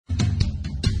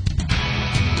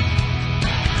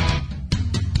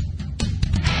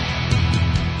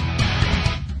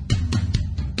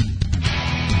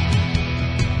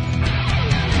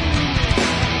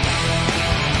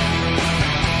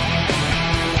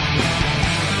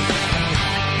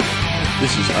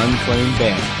This is Unclaimed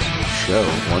Bands, show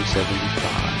 175.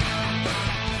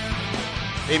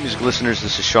 Hey music listeners,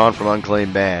 this is Sean from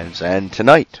Unclaimed Bands, and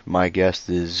tonight my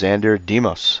guest is Xander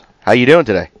Demos. How you doing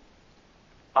today?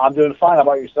 I'm doing fine. How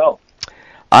about yourself?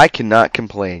 I cannot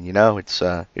complain. You know, it's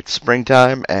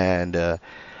springtime and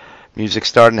music's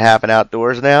starting to happen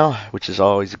outdoors now, which is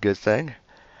always a good thing.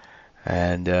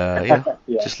 And yeah,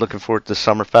 just looking forward to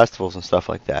summer festivals and stuff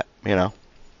like that. You know.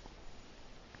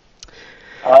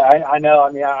 I know.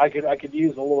 I mean, I could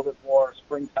use a little bit more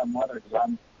springtime weather because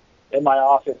I'm in my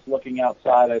office looking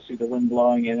outside. I see the wind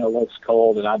blowing and it looks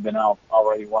cold, and I've been out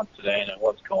already once today and it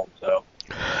was cold. So,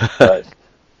 but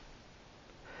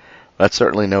that's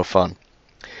certainly no fun.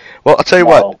 Well, I'll tell you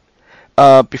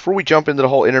what. Before we jump into the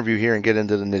whole interview here and get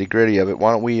into the nitty gritty of it,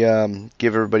 why don't we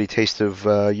give everybody a taste of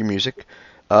your music?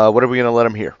 What are we going to let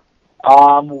them hear?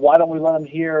 Why don't we let them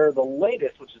hear the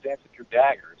latest, which is Dance with Your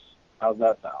Daggers? How's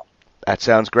that sound? That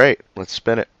sounds great. Let's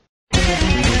spin it.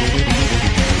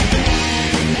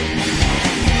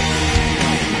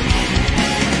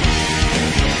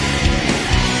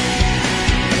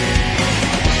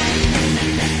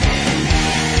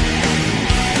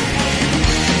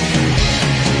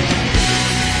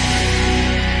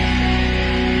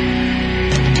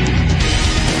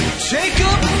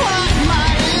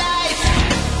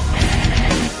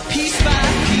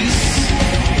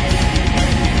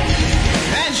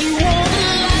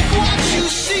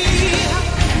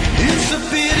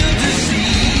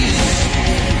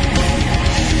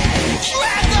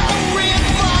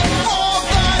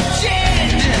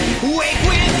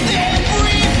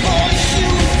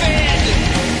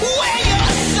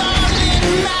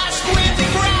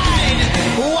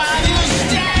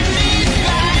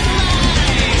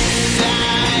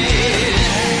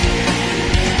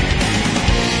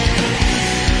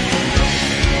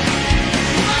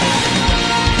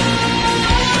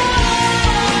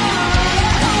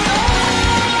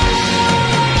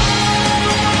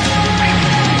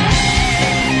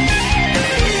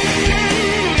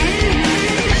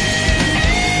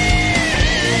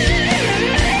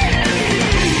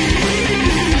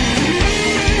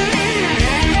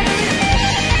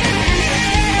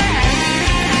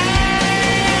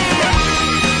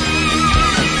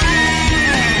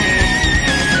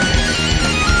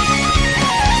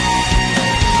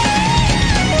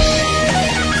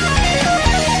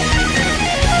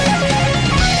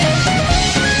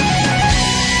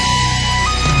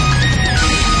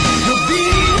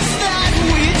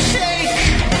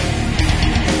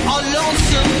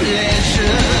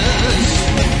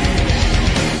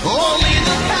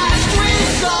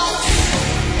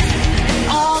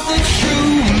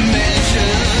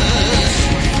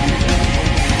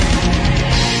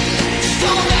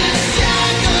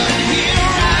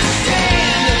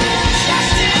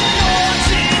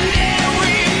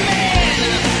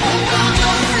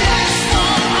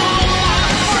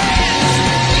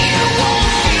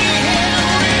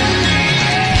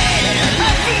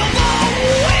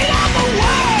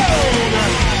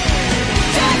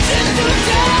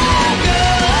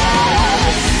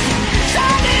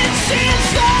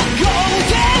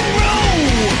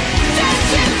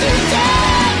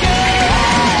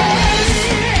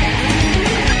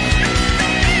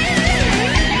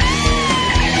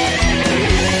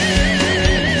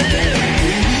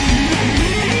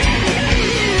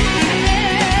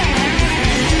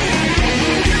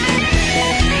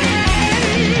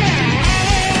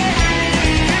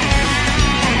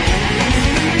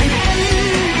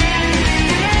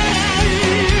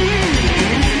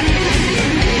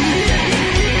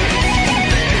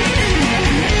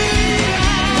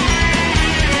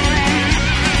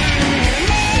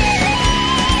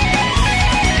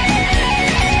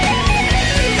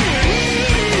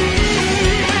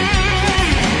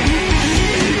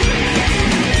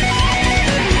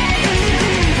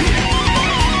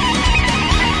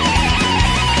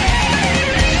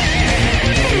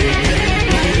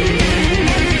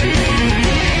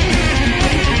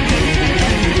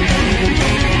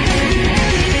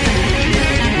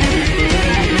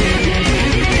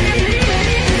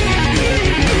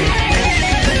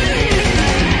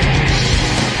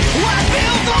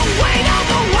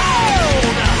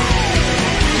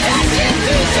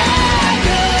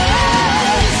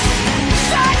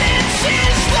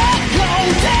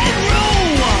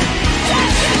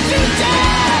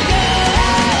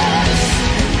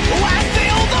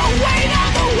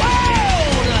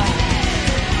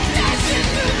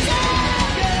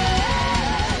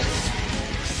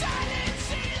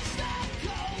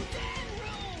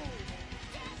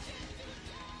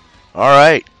 All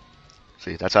right.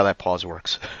 See, that's how that pause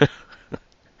works.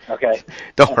 Okay.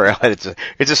 Don't worry, it's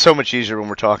just so much easier when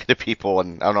we're talking to people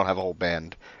and I don't have a whole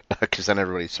band because then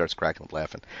everybody starts cracking up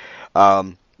laughing.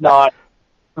 Um, No.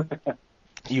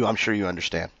 I'm sure you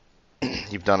understand.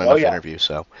 You've done Oh enough yeah. interviews,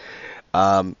 so.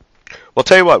 Um, well,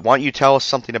 tell you what. Why don't you tell us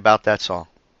something about that song?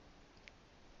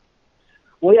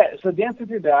 Well, yeah. So "Dancing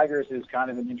Through Daggers" is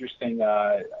kind of an interesting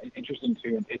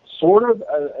tune. It's sort of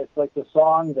it's like the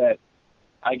song that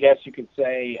I guess you could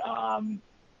say, kind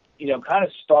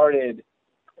of started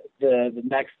the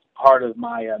next part of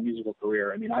my musical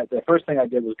career. I mean, the first thing I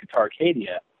did was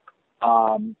Guitarcadia,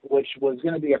 which was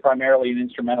going to be primarily an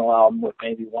instrumental album with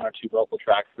maybe one or two vocal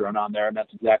tracks thrown on there, and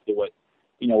that's exactly what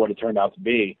it turned out to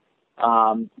be.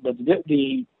 But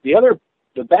the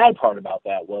bad part about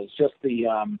that was just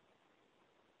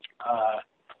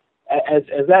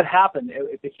as that happened,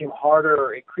 it became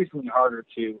increasingly harder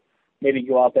to maybe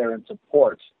go out there and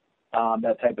support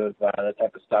that type of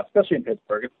stuff, especially in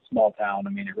Pittsburgh. It's a small town. I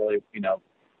mean, it really,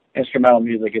 instrumental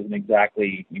music isn't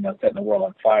exactly, setting the world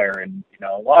on fire. In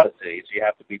a lot of cities, you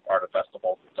have to be part of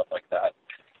festivals and stuff like that.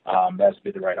 That has to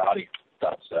be the right audience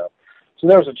and stuff. So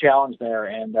there was a challenge there,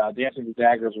 and Dancing with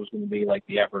Daggers was going to be like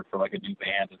the effort for like a new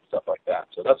band and stuff like that.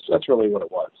 So that's really what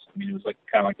it was. I mean, it was like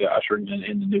kind of like the ushering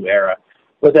in the new era.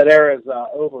 But that era is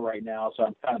over right now, so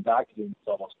I'm kind of back to doing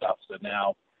solo stuff. So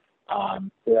now,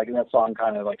 that song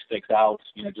kind of like sticks out,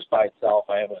 just by itself.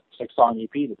 I have a 6-song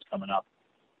EP that's coming up,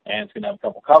 and it's going to have a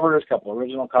couple covers, a couple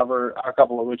original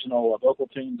vocal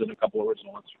tunes, and a couple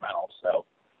original instrumentals. So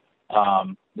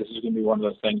this is going to be one of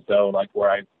those things, though, like where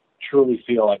I truly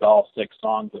feel like all 6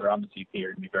 songs that are on this EP are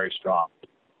going to be very strong.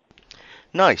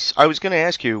 Nice. I was going to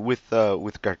ask you with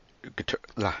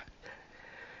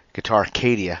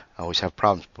Guitarcadia. I always have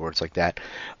problems with words like that.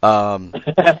 Um,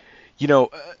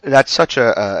 that's such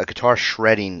a guitar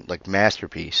shredding like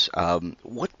masterpiece.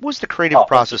 What was the creative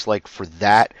process like for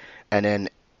that? And then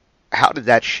how did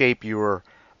that shape your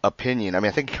opinion? I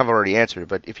mean, I think you kind of already answered it,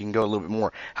 but if you can go a little bit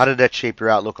more, how did that shape your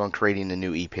outlook on creating the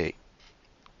new EP?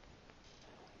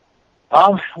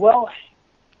 Well,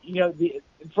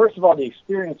 first of all, the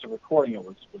experience of recording it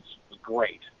was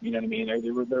great. You know what I mean?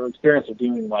 The experience of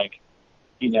doing like,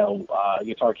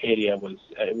 Guitarcadia it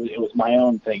was my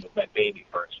own thing. It was my baby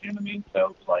first. You know what I mean? So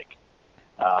it was like,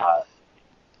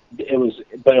 it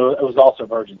was also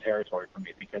virgin territory for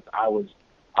me because I was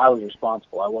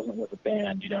responsible. I wasn't with a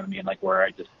band. You know what I mean? Like where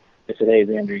they said, hey,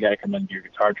 Andrew, you got to come in and do your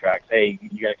guitar tracks. Hey,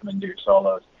 you got to come in and do your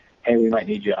solos. Hey, we might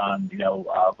need you on,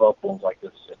 vocals like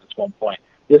this at this one point.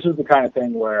 This was the kind of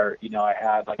thing where, I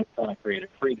had like a ton of creative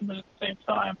freedom, and at the same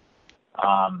time,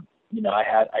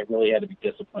 I really had to be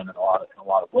disciplined in a lot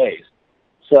of ways.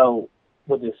 So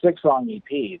with the 6-song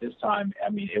EP this time, I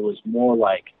mean, it was more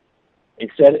like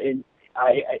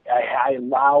I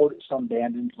allowed some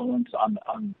band influence on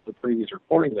the previous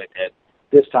recordings I did.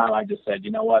 This time I just said, you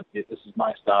know what, this is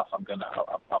my stuff. I'm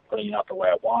putting it out the way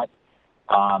I want.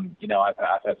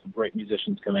 I've had some great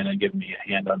musicians come in and give me a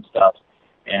hand on stuff.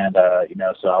 And,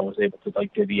 so I was able to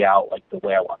like divvy out like the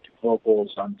way I want to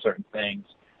vocals on certain things.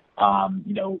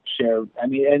 Share,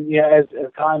 as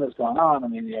time has gone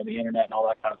on, the internet and all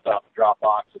that kind of stuff,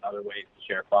 Dropbox and other ways to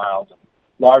share files and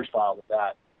large files of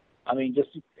that.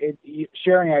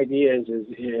 Sharing ideas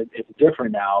it's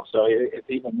different now. So it's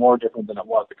even more different than it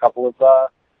was a couple of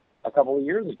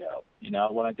years ago,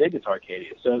 when I did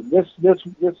Guitarcadia. So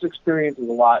this experience is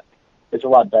a lot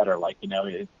better. Like,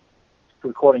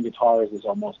 recording guitars is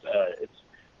almost,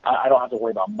 I don't have to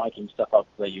worry about miking stuff up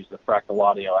because I use the Fractal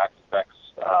Audio Axe Effect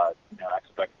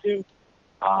 2.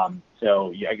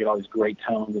 So I get all these great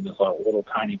tones in this little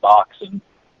tiny box, and,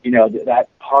 that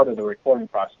part of the recording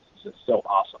process is just so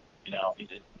awesome. You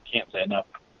just can't say enough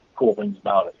cool things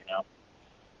about it,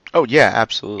 Oh yeah,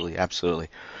 absolutely, absolutely.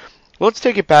 Well, let's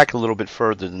take it back a little bit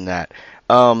further than that.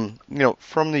 From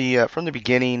the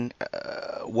beginning,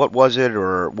 what was it,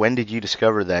 or when did you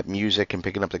discover that music and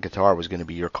picking up the guitar was going to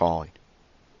be your calling?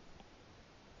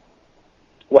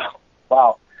 Well,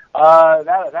 wow,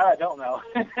 that I don't know.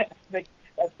 I think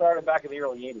that started back in the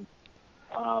early '80s.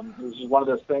 It was just one of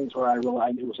those things where I knew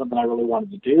it was something I really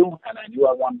wanted to do, and I knew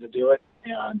I wanted to do it.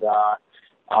 And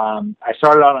I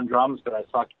started out on drums, but I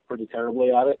sucked pretty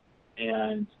terribly at it.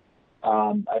 And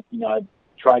I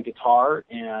tried guitar,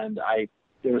 and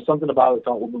there was something about it that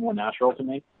felt a little bit more natural to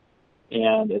me.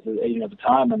 And at the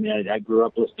time, I grew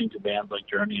up listening to bands like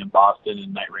Journey and Boston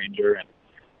and Night Ranger,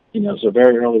 and so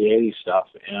very early '80s stuff.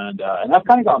 And I've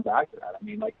kind of gone back to that.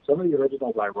 Like some of the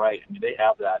originals I write, they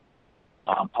have that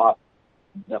pop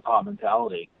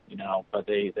mentality, but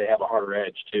they have a harder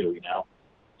edge too,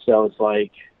 So it's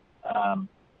like, how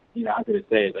could I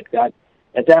say it? Like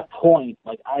at that point,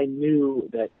 like, I knew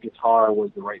that guitar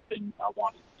was the right thing I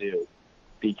wanted to do,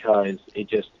 because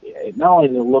it not only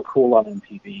did it look cool on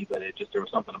MTV, but there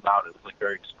was something about it. It was like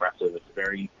very expressive. It's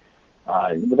very,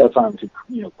 without sounding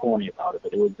too, corny about it,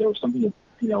 but there was something,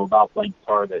 about playing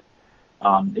guitar that,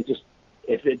 like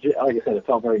I said, it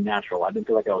felt very natural. I didn't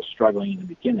feel like I was struggling in the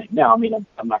beginning. Now, I mean,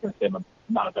 I'm not going to say I'm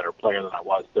not a better player than I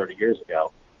was 30 years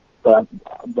ago, but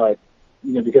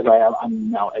because I'm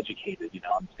now educated,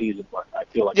 I'm seasoned. I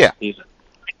feel like I'm seasoned.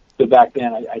 So back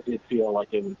then, I did feel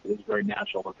like it was very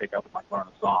natural to pick up and learn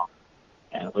a song,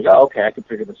 and it's like, oh, okay, I can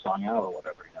figure the song out or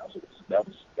whatever. So that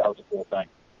was a cool thing.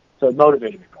 So it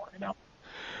motivated me more.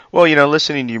 Well,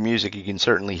 listening to your music, you can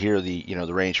certainly hear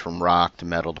the range from rock to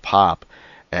metal to pop,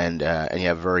 and you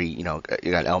have you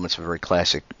got elements of a very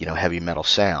classic, heavy metal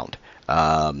sound.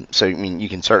 So I mean, you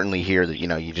can certainly hear that,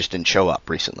 you just didn't show up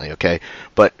recently, okay?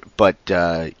 But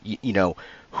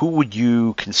who would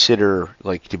you consider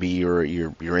like to be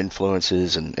your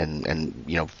influences, and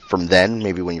from then,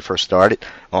 maybe when you first started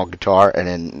on guitar, and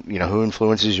then who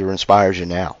influences you or inspires you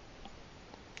now?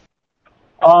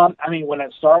 I mean, when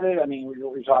it started, I mean, we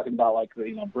were talking about like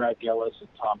Brad Gillis and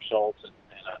Tom Schultz and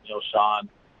Neil Schon,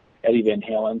 Eddie Van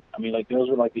Halen. I mean, like, those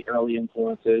were like the early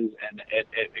influences, and it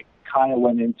kind of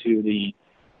went into the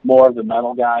more of the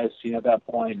metal guys, at that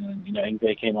point. And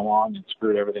Yngwie came along and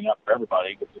screwed everything up for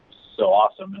everybody because it was so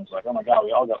awesome. And it was like, oh my God,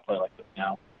 we all got to play like this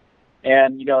now.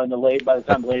 And by the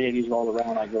time the late '80s rolled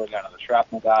around, I really got into the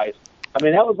Shrapnel guys. I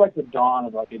mean, that was like the dawn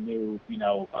of like a new,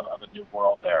 of a new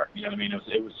world there. You know what I mean?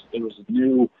 It was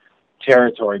new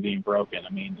territory being broken. I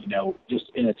mean, just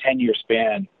in a 10-year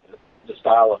span, the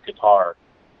style of guitar,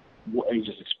 it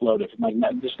just exploded.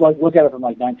 Just look at it from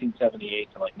like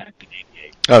 1978 to like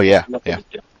 1988. Oh yeah, look at the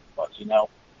difference was,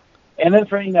 And then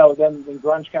then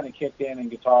grunge kind of kicked in,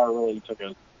 and guitar really took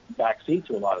a back seat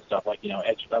to a lot of stuff, like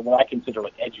what I consider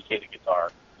like educated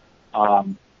guitar.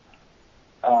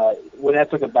 When that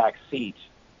took a back seat,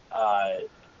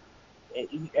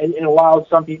 it allowed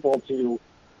some people to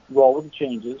roll with the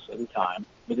changes at the time,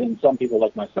 but then some people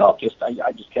like myself,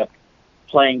 I just kept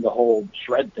playing the whole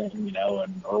shred thing,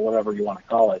 or whatever you want to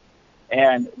call it.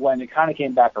 And when it kind of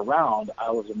came back around,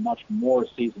 I was a much more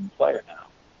seasoned player now,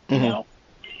 mm-hmm.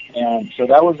 And so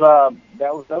that was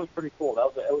pretty cool.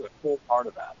 That was a cool part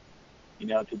of that,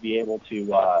 to be able to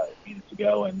to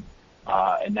go and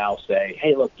now say,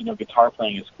 hey, look, guitar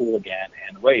playing is cool again.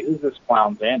 And wait, who's this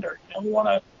clown Xander?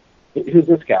 Who's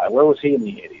this guy? Where was he in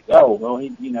the '80s? Oh, well, he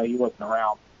wasn't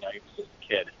around. He was just a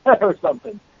kid or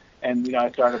something. And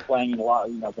I started playing in a lot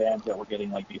of bands that were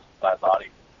getting like decent sized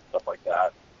audiences and stuff like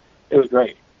that. It was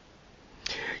great.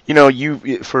 You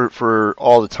for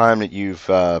all the time that you've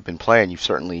been playing, you've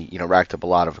certainly racked up a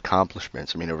lot of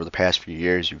accomplishments. I mean, over the past few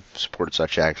years, you've supported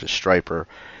such acts as Stryper,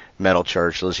 Metal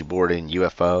Church, Lizzie Borden,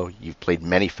 UFO. You've played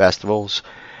many festivals,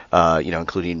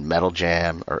 including Metal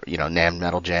Jam or NAMM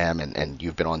Metal Jam, and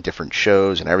you've been on different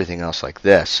shows and everything else like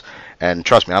this. And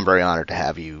trust me, I'm very honored to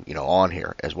have you on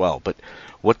here as well. But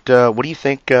what do you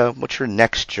think? What's your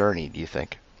next journey, do you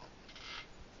think?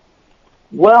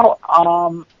 Well,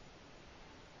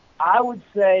 I would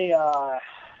say, I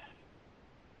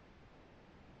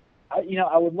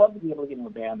would love to be able to get in a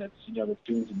band that's that's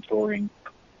doing some touring,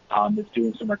 that's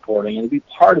doing some recording, and to be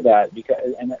part of that, because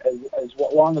as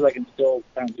long as I can still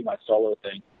kind of do my solo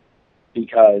thing,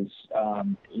 because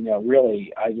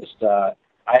really I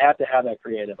have to have that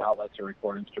creative outlet to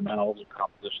record instrumentals and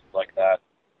compositions like that.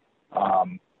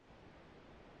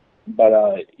 But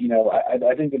I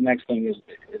think the next thing is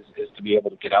to be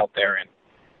able to get out there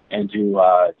and do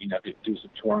some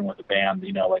touring with the band,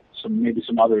 like maybe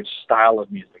some other style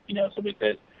of music. Somebody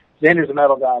says Xander's a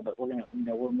metal guy, but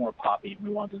we're more poppy. We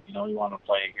want to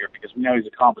play here because we know he's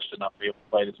accomplished enough to be able to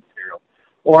play this material.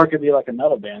 Or it could be like a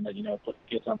metal band that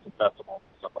gets on some festivals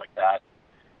and stuff like that.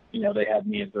 They have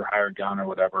me as their hired gun or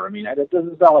whatever. I mean, it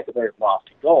doesn't sound like a very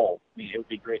lofty goal. I mean, it would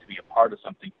be great to be a part of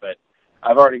something, but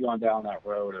I've already gone down that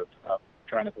road of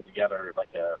trying to put together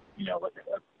like a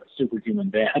superhuman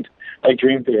band like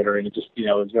Dream Theater, and it just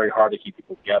it's very hard to keep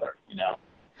people together.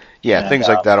 Yeah, things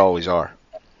like that always are.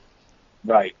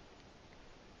 Right.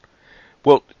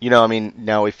 Well, I mean,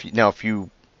 now if you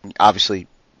obviously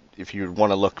if you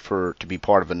want to look to be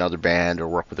part of another band or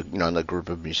work with a group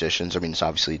of musicians, I mean,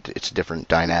 it's a different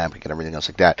dynamic and everything else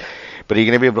like that. But are you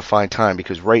going to be able to find time?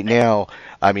 Because right now,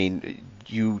 I mean,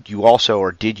 you also,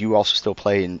 or did you also still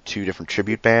play in 2 different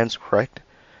tribute bands, correct?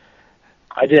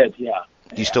 I did, yeah.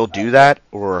 Do you still do that,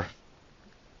 or?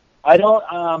 I don't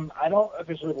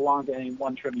officially belong to any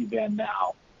one tribute band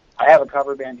now. I have a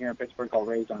cover band here in Pittsburgh called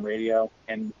Raised on Radio,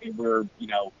 and we're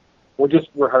just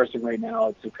rehearsing right now.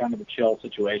 It's a kind of a chill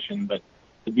situation, but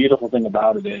the beautiful thing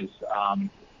about it is,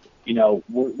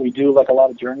 we do like a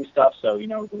lot of Journey stuff. So,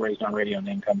 the Raised on Radio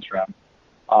name comes from.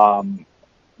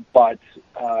 But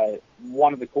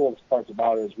one of the coolest parts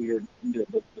about it is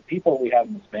the people we have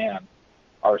in this band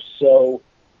are so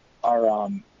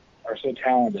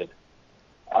talented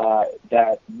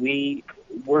that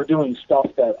we're doing stuff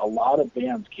that a lot of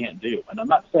bands can't do. And I'm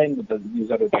not saying that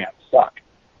these other bands suck.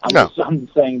 I'm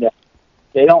saying that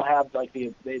they don't have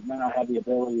they may not have the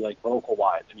ability vocal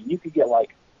wise. I mean, you could get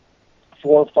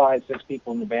 4, 5, 6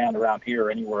 people in the band around here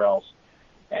or anywhere else,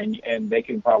 and they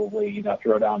can probably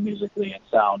throw down musically and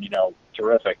sound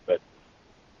terrific. But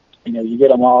you get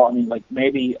them all. I mean,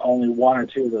 maybe only 1 or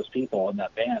 2 of those people in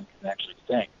that band can actually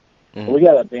sing. Mm-hmm. But we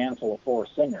got a band full of 4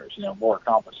 singers, more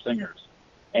accomplished singers,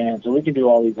 and so we can do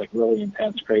all these really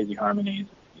intense, crazy harmonies,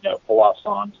 pull off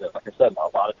songs that, like I said,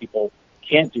 a lot of people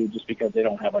can't do just because they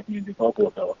don't have music vocal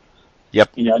abilities.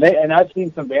 Yep. And I've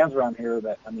seen some bands around here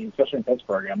that, especially in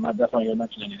Pittsburgh, I'm not definitely going to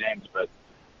mention any names, but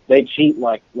they cheat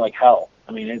like hell.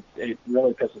 I mean, it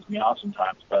really pisses me off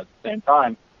sometimes. But at the same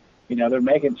time, they're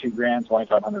making $2,000,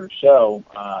 $2,500 a show,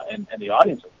 and the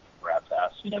audience is rat's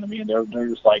ass. You know what I mean? They're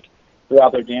just they're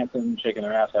out there dancing, shaking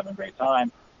their ass, having a great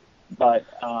time. But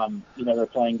they're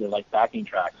playing the backing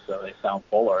tracks, so they sound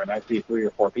fuller. And I see 3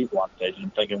 or 4 people on stage, and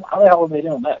I'm thinking, how the hell are they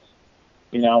doing this?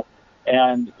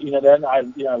 And then I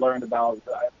learned about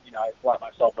I slapped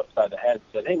myself upside the head and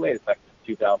said, hey, wait a second, it's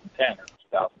 2010 or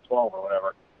 2012 or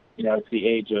whatever. It's the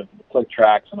age of click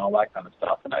tracks and all that kind of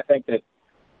stuff. And I think that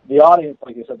the audience,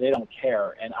 like I said, they don't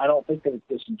care. And I don't think that it's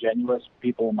disingenuous.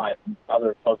 People,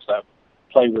 other folks I've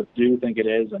played with do think it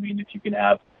is. I mean, if you can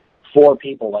have 4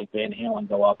 people like Van Halen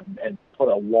go up and put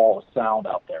a wall of sound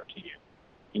out there to you,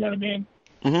 you know what I mean?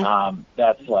 Mm-hmm.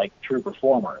 That's true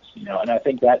performers, and I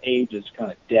think that age is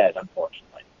kind of dead,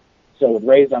 unfortunately. So with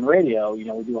Raised on Radio, we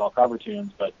do all cover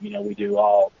tunes, but, we do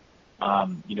all,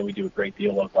 we do a great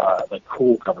deal of,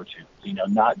 cool cover tunes,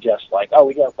 not just oh,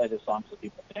 we got to play this song so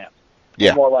people dance. Yeah.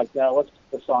 It's more no, let's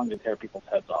put the song to tear people's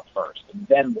heads off first, and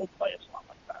then we'll play a song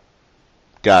like that.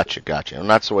 Gotcha. And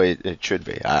that's the way it should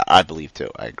be. I believe,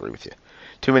 too. I agree with you.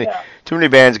 Too many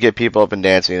bands get people up and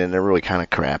dancing, and they're really kind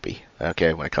of crappy.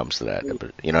 Okay, when it comes to that,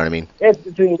 but you know what I mean.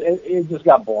 It just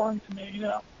got boring to me,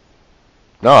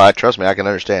 No, trust me, I can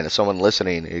understand. As someone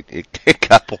listening, it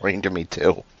got boring to me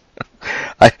too.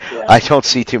 I don't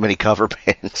see too many cover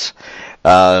bands.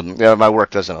 My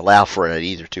work doesn't allow for it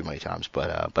either too many times,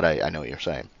 but I know what you're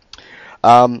saying.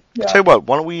 I'll tell you what.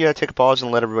 Why don't we take a pause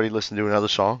and let everybody listen to another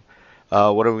song?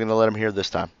 What are we going to let them hear this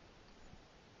time?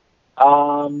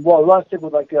 Well, let's stick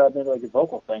with maybe a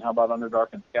vocal thing. How about Under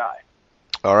Darkened Sky?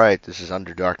 All right, this is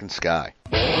Under Darkened Sky.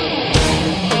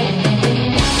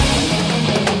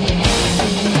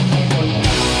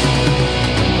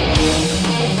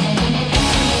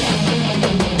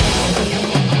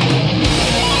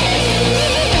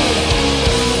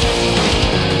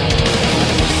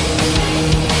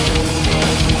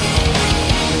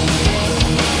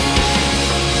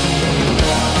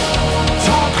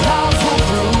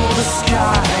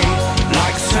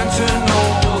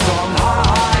 Sentinels on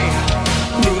high,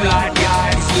 moonlight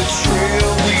guides the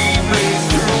trail we blazed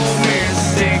through.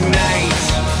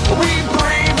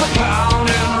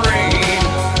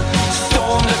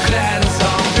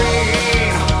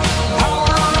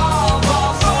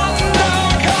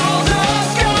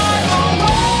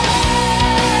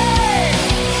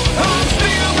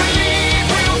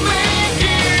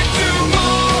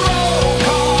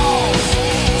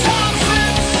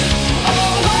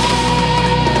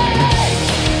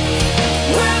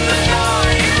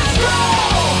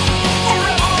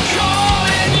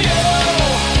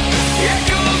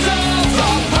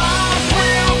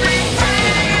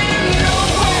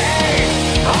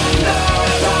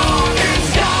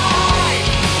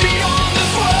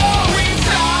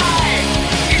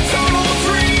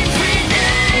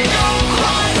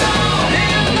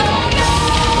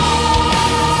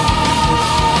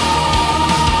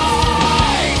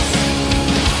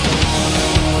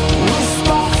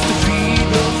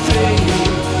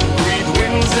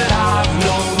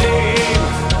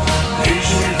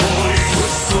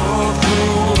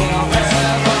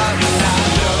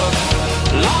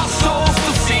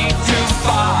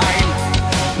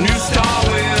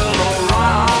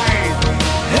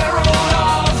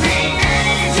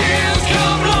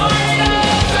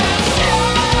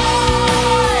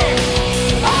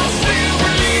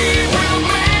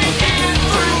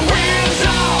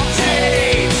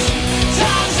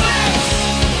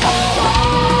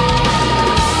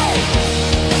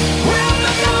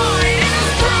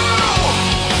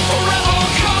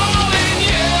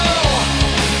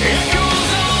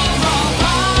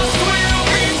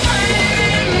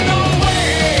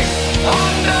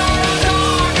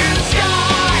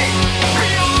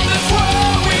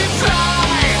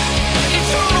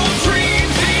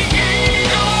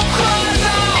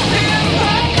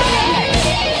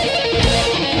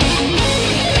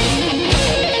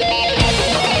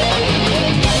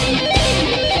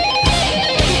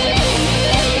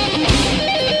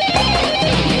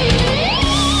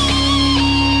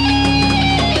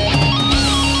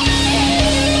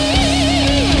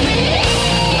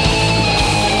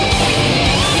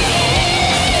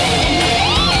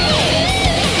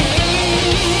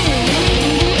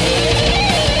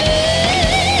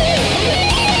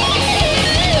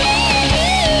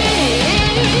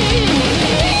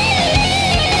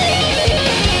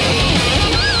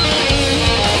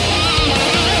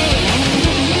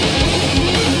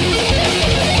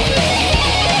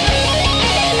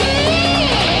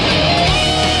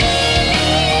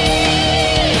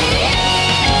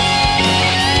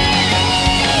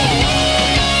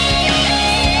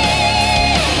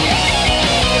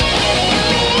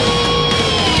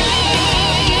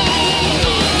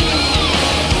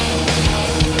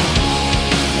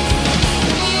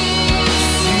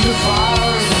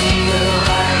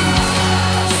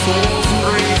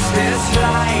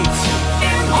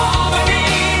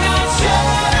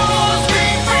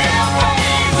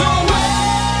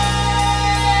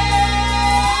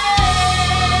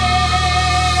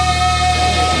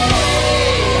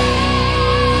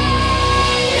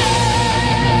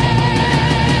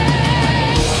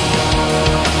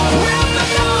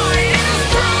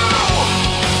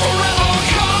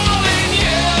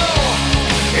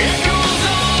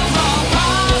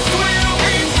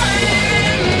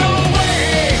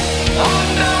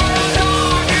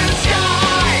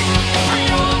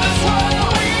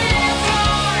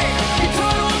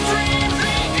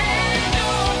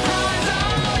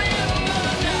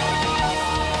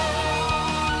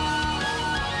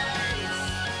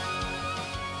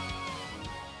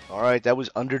 All right, that was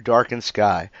Under Darkened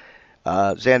Sky.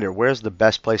 Xander, where's the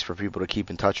best place for people to keep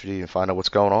in touch with you and find out what's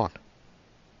going on?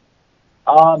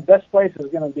 Best place is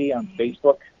going to be on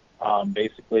Facebook.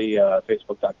 Basically,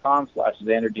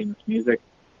 facebook.com/Xander Demas Music.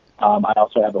 I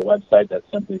also have a website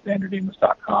that's simply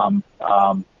xanderdemas.com.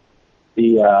 I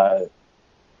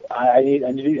need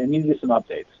to do some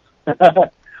updates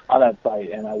on that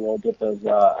site, and I will get those.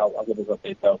 I'll get those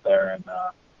updates out there, and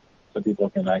so people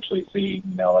can actually see,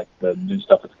 like the new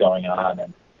stuff that's going on,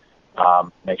 and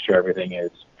make sure everything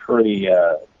is pretty,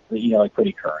 like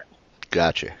pretty current.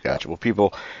 Gotcha. Well,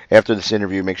 people, after this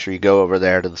interview, make sure you go over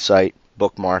there to the site,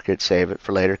 bookmark it, save it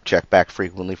for later, check back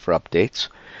frequently for updates.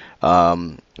 I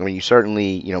mean, you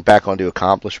certainly, back onto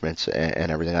accomplishments and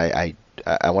everything. I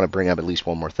want to bring up at least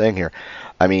one more thing here.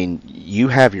 I mean, you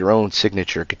have your own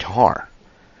signature guitar.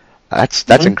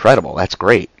 That's incredible. That's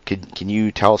great. Can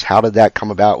you tell us, how did that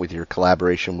come about with your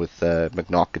collaboration with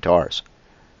McNaught Guitars?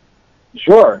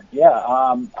 Sure.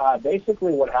 Yeah.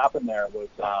 Basically, what happened there was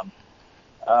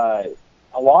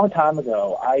a long time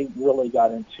ago. I really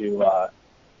got into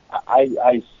I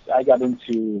got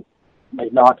into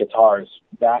McNaught Guitars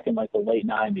back in like the late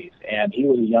 '90s, and he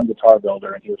was a young guitar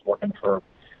builder, and he was working for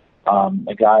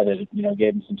a guy that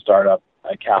gave him some startup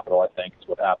capital. I think is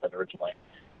what happened originally,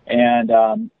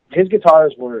 and his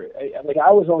guitars were like,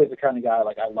 I was always the kind of guy,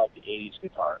 like, I loved the '80s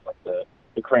guitars, like the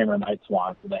Kramer Night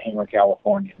Swans and the Hamer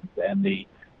Californians and the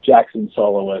Jackson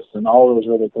Soloists and all those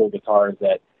really cool guitars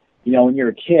that, when you're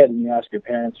a kid and you ask your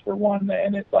parents for one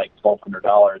and it's like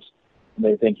 $1,200, and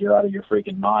they think you're out of your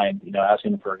freaking mind,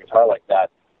 asking them for a guitar like that.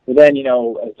 But then,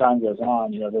 as time goes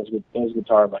on, those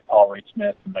guitars like Paul Reed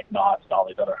Smith and McNaughts and all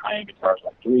these other high-end guitars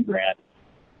like $3,000,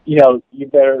 you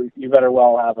better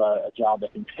well have a job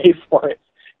that can pay for it,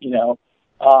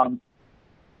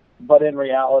 But in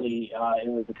reality, it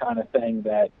was the kind of thing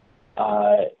that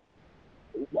I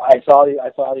saw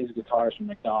these guitars from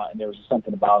McNaught, and there was just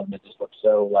something about them that just looked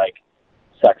so like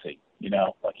sexy,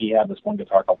 Like he had this one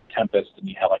guitar called Tempest, and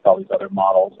he had like all these other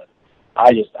models, and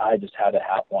I just had to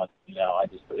have one,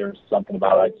 there was something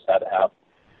about it I just had to have,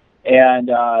 and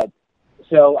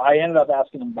so I ended up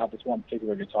asking him about this one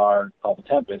particular guitar called the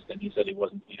Tempest, and he said he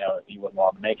wasn't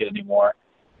allowed to make it anymore.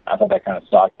 I thought that kind of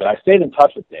sucked, but I stayed in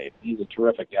touch with Dave. He's a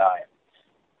terrific guy.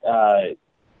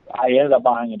 I ended up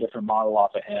buying a different model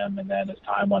off of him, and then as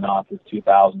time went on through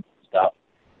 2000 stuff,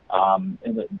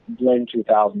 in the late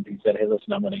 2000s, he said, "Hey,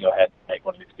 listen, I'm going to go ahead and make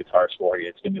one of these guitars for you.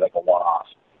 It's going to be like a one-off."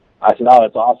 I said, "Oh,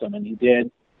 that's awesome," and he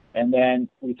did. And then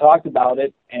we talked about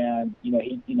it, and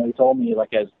he told me,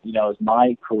 like, as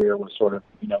my career was sort of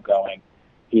going,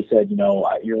 he said,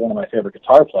 "You're one of my favorite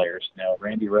guitar players.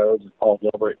 Randy Rhoads and Paul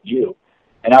Gilbert, you."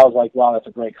 And I was like, "Wow, that's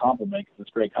a great compliment, because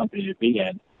it's a great company to be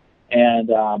in."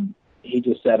 And he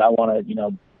just said, I want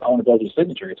to build your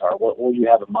signature guitar. What would you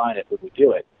have in mind if we would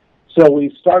do it?" So we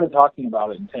started talking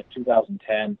about it in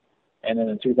 2010, and then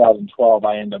in 2012,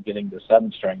 I ended up getting the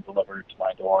 7-string delivered to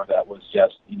my door. That was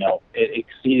just, it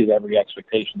exceeded every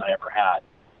expectation I ever had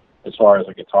as far as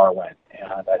a guitar went.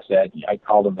 And I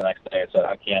called him the next day. I said,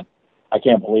 I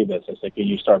can't believe this. I said, "Can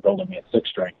you start building me a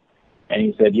 6-string?" And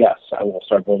he said, "Yes, I will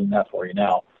start building that for you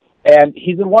now." And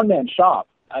he's a one-man shop.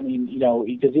 I mean,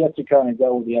 because he has to kind of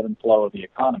go with the ebb and flow of the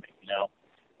economy,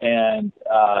 And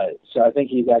so I think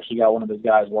he's actually got one of his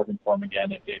guys working for him again,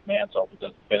 Dave Mansell, who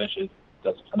does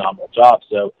a phenomenal job.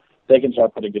 So they can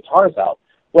start putting guitars out.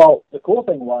 Well, the cool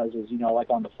thing was, like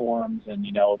on the forums and,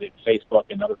 the Facebook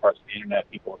and other parts of the internet,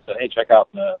 people said, "Hey, check out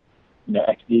the,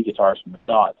 XD guitars from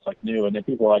McNaught. It's like new." And then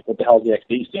people were like, "What the hell does the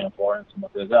XD stand for?" And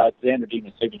someone says, "It's Xander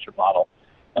Demas signature model."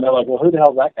 And they're like, "Well, who the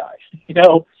hell's that guy?"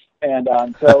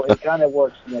 And so it kind of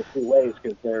works, two ways,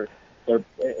 because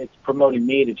it's promoting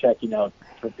me to check,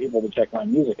 for people to check my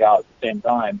music out at the same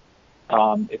time.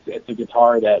 It's a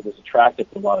guitar that was attractive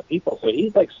to a lot of people. So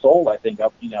he's like sold, I think,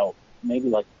 up, maybe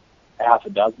like half a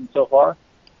dozen so far,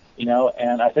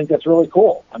 and I think that's really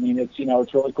cool. I mean, it's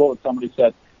really cool that somebody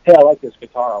said, "Hey, I like this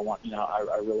guitar. I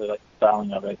really like the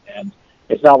styling of it." And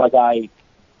it's not like I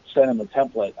sent him a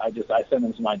template. I sent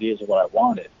him some ideas of what I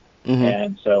wanted. Mm-hmm.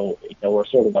 And so, we're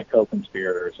sort of like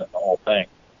co-conspirators in the whole thing.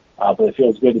 But it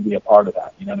feels good to be a part of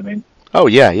that. You know what I mean? Oh,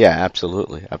 yeah,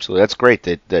 absolutely. That's great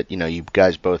that you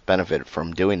guys both benefit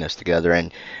from doing this together,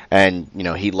 and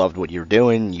he loved what you were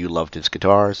doing, you loved his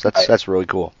guitars. That's really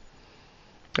cool.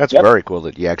 That's very cool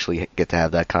that you actually get to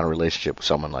have that kind of relationship with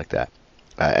someone like that.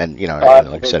 And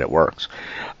like I said, it works.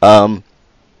 Tell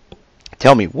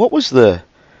me, what's the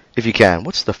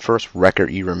first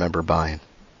record you remember buying?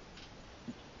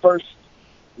 First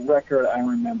record I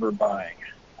remember buying.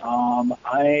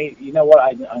 I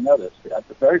know this.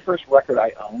 The very first record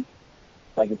I owned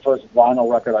Like the first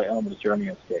vinyl record I owned was Journey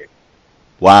Escape.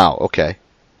 Wow. Okay.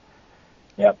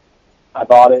 Yep. I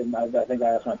bought it, and I think I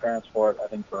asked my parents for it. I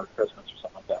think for Christmas or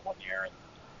something like that one year, and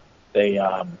they,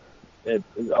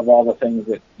 of all the things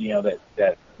that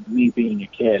that me being a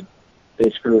kid, they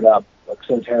screwed up like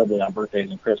so terribly on birthdays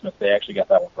and Christmas. They actually got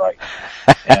that one right,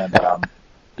 and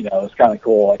it was kind of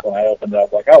cool. Like when I opened it, I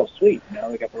was like, oh, sweet,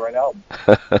 they got the right album.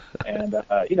 And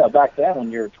back then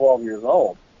when you're 12 years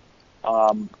old,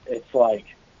 it's like,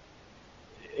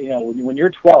 when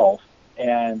you're 12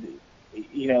 and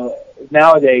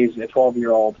nowadays a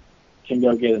 12-year-old can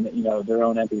go get their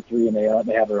own MP3 and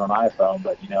they have their own iPhone,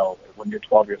 but when you're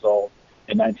 12 years old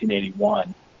in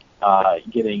 1981,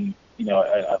 getting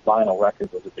a vinyl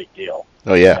record was a big deal.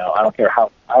 Oh yeah. I don't care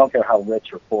how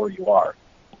rich or poor you are.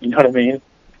 You know what I mean?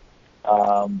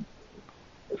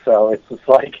 So it's just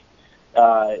like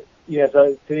so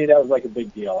to me that was like a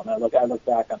big deal, and I look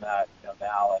back on that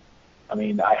now, and I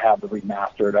mean I have the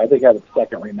remastered. I think I have the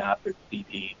second remastered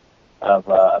CD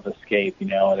of Escape,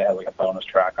 and it has like a bonus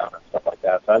track on it and stuff like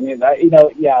that. So I mean,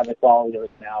 the quality of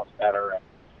it now is better and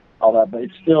all that, but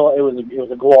it's still it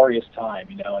was a glorious time,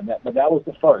 but that was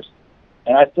the first.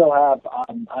 And I still have,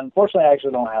 unfortunately, I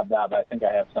actually don't have that, but I think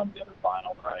I have some of the other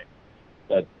vinyl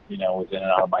that was in and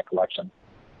out of my collection.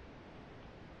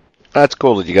 That's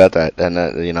cool that you got that, and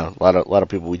a lot of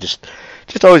people, we just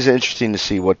always interesting to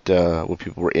see what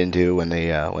people were into when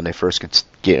they first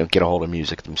get a hold of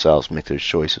music themselves, make those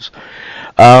choices.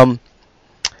 Tell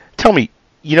me,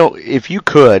 if you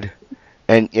could,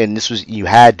 and this was you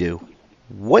had to,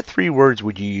 what 3 words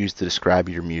would you use to describe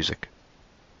your music?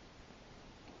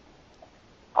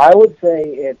 I would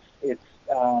say it's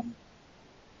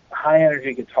high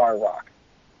energy guitar rock.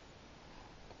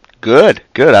 Good.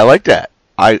 I like that.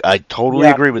 I totally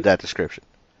agree with that description.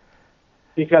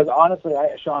 Because honestly,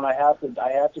 Sean, I have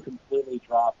to completely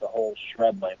drop the whole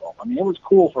shred label. I mean, it was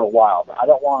cool for a while, but I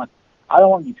don't want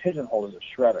to be pigeonholed as a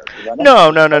shredder.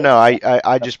 No.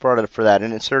 I just brought it up for that,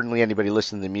 and certainly anybody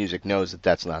listening to the music knows that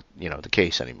that's not the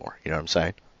case anymore. You know what I'm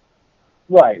saying?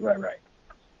 Right.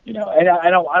 And I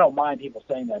don't mind people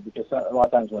saying that, because a lot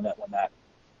of times when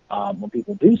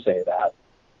people do say that,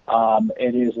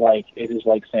 it is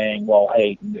like saying, well,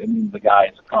 hey, it means the guy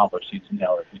is accomplished. He's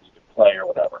if he can play or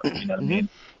whatever. You know what I mean?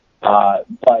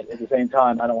 But at the same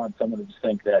time, I don't want someone to just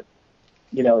think that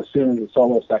as soon as the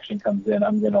solo section comes in,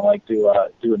 I'm gonna do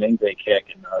an Yngwie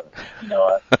kick and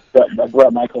a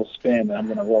Bret Michaels spin, and I'm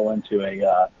gonna roll into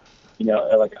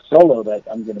like a solo that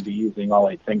I'm going to be using all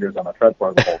 8 fingers on a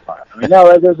fretboard the whole time. I mean,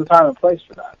 no, there's a time and place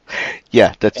for that.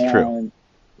 Yeah, that's true.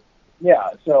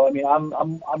 Yeah, so I mean,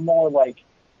 I'm more like,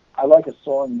 I like a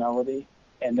soaring melody,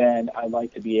 and then I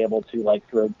like to be able to like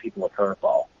throw people a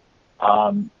curveball.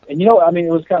 And I mean,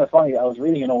 it was kind of funny. I was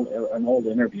reading an old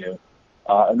interview,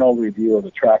 an old review of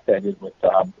the track that I did with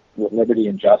Liberty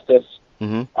and Justice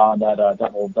on that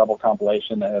double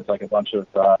compilation that has like a bunch of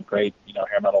great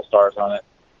hair metal stars on it.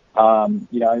 I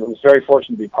was very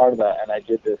fortunate to be part of that, and I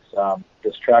did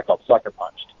this track called Sucker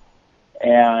Punched.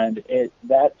 And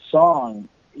that song,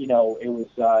 it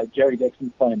was Jerry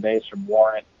Dixon playing bass from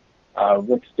Warrant,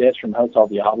 Rick Stitch from Hotel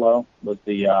Diablo was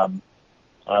the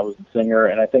singer,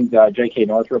 and I think J.K.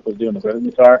 Northrup was doing the rhythm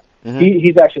guitar.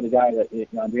 He's actually the guy that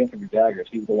on Dancing with Daggers.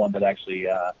 He's the one that actually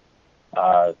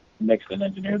mixed and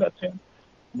engineered that tune.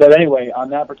 But anyway, on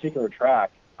that particular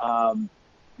track,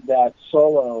 that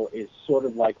solo is sort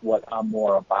of like what I'm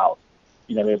more about.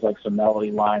 There's like some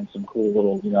melody lines, some cool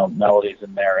little, melodies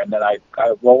in there. And then I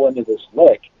roll into this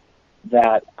lick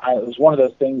that it was one of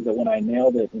those things that when I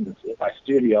nailed it in my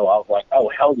studio, I was like, oh,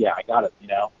 hell yeah, I got it,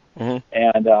 And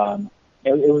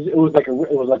it was like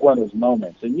one of those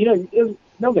moments. And,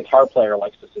 no guitar player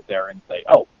likes to sit there and say,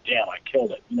 oh, damn, I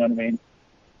killed it. You know what I mean?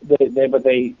 I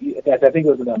think it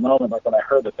was in that moment, like when I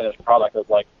heard the finished product, I was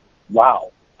like,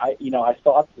 wow. I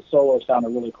thought the solo sounded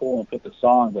really cool and fit the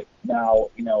song, but now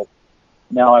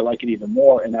I like it even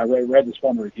more. And I read this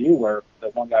one review where the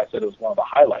one guy said it was one of the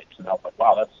highlights, and I was like,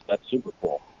 wow, that's super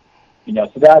cool. So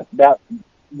that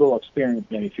little experience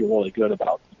made me feel really good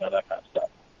about that kind of stuff.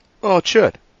 Oh, it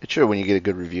should when you get a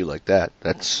good review like that.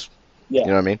 That's you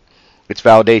know what I mean. It's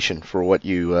validation for what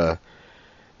you're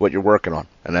working on,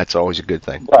 and that's always a good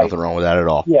thing. Right. Nothing wrong with that at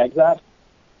all. Yeah, exactly.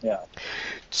 Yeah.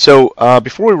 So,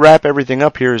 before we wrap everything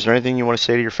up here, is there anything you want to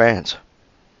say to your fans?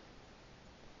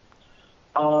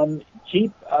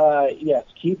 Keep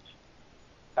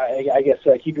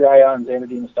your eye on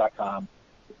xanderdemus.com.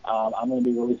 I'm going to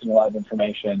be releasing a lot of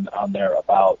information on there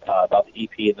about the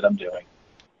EP that I'm doing.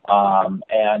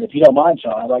 And if you don't mind,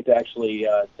 Sean, I'd like to actually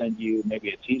send you maybe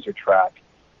a teaser track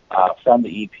from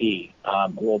the EP. A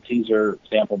little teaser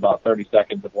sample, about 30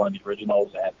 seconds of one of the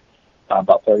originals, and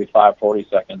about 35, 40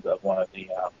 seconds of one of the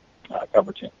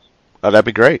cover tunes. Oh, that'd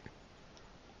be great.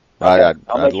 Okay.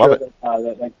 I'd love it.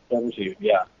 That gets over to you.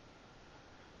 Yeah.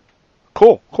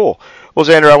 Cool. Well,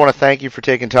 Xander, I want to thank you for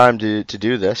taking time to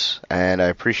do this, and I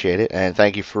appreciate it. And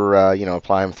thank you for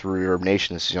applying through Urban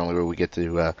Nation. This is the only way we get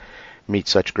to meet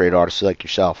such great artists like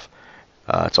yourself.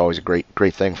 It's always a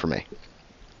great thing for me.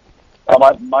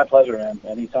 My pleasure, man.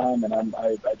 Anytime, and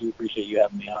I do appreciate you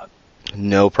having me on.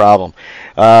 No problem.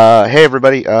 Hey,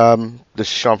 everybody. This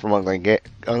is Sean from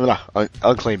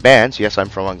Unclaimed Bands. Yes, I'm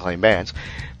from Unclaimed Bands.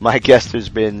 My guest has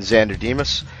been Xander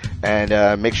Demas.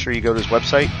 And make sure you go to his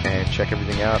website and check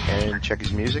everything out and check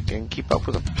his music and keep up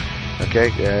with him.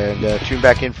 Okay? And tune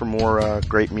back in for more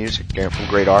great music from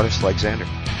great artists like Xander.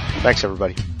 Thanks,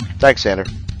 everybody. Thanks, Xander.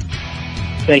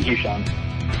 Thank you, Sean.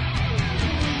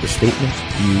 The statements,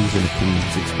 views, and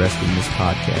opinions expressed in this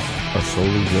podcast are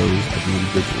solely those of the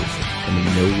individuals and in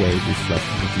no way reflect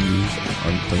the views of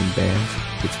Unclaimed Bands,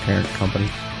 its parent company,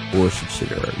 or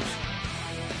subsidiaries.